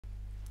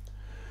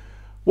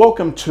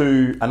Welcome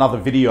to another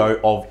video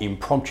of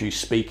Impromptu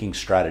Speaking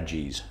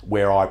Strategies,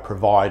 where I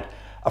provide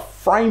a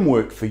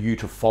framework for you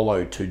to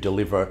follow to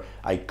deliver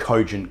a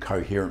cogent,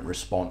 coherent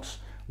response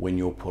when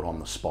you're put on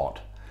the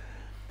spot.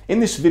 In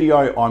this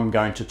video, I'm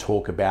going to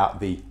talk about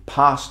the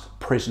past,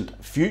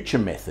 present, future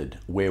method,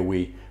 where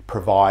we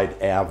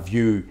provide our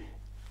view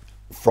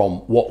from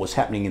what was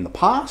happening in the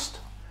past,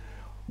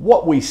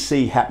 what we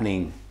see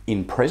happening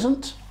in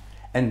present,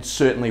 and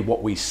certainly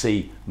what we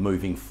see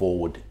moving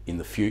forward in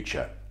the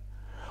future.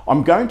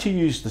 I'm going to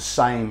use the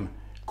same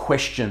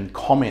question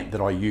comment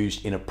that I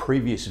used in a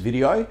previous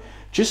video,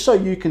 just so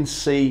you can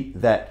see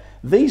that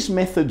these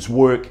methods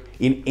work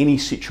in any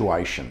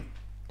situation.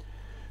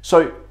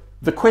 So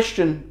the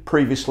question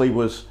previously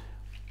was,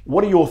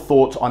 what are your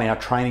thoughts on our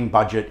training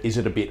budget? Is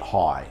it a bit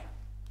high?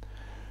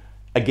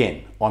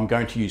 Again, I'm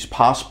going to use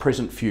past,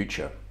 present,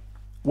 future.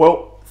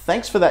 Well,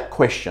 thanks for that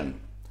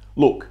question.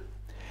 Look,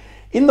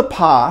 in the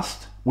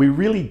past, we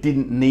really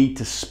didn't need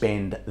to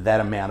spend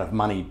that amount of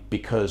money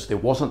because there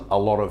wasn't a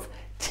lot of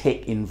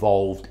tech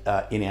involved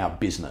in our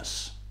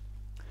business.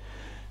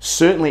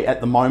 Certainly at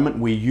the moment,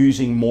 we're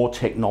using more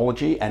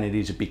technology and it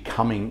is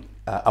becoming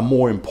a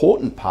more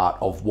important part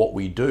of what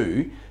we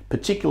do,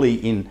 particularly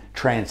in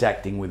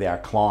transacting with our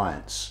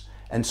clients.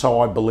 And so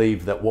I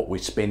believe that what we're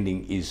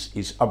spending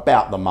is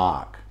about the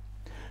mark.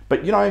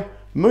 But you know,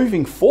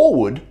 moving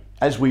forward,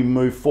 as we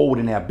move forward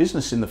in our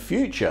business in the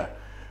future,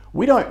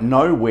 we don't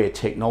know where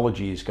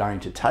technology is going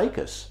to take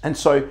us. And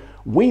so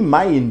we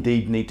may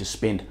indeed need to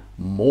spend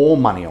more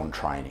money on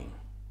training.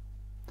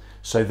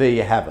 So there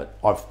you have it.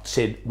 I've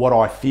said what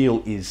I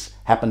feel is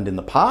happened in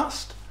the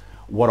past,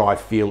 what I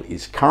feel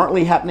is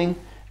currently happening,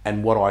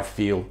 and what I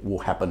feel will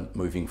happen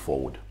moving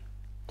forward.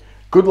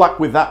 Good luck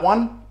with that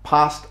one,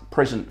 past,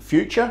 present,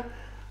 future.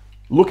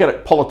 Look at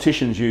it,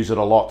 politicians use it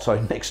a lot,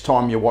 so next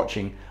time you're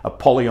watching a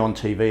Polly on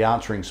TV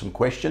answering some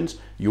questions,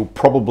 you'll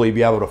probably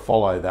be able to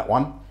follow that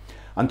one.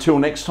 Until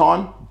next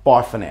time,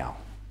 bye for now.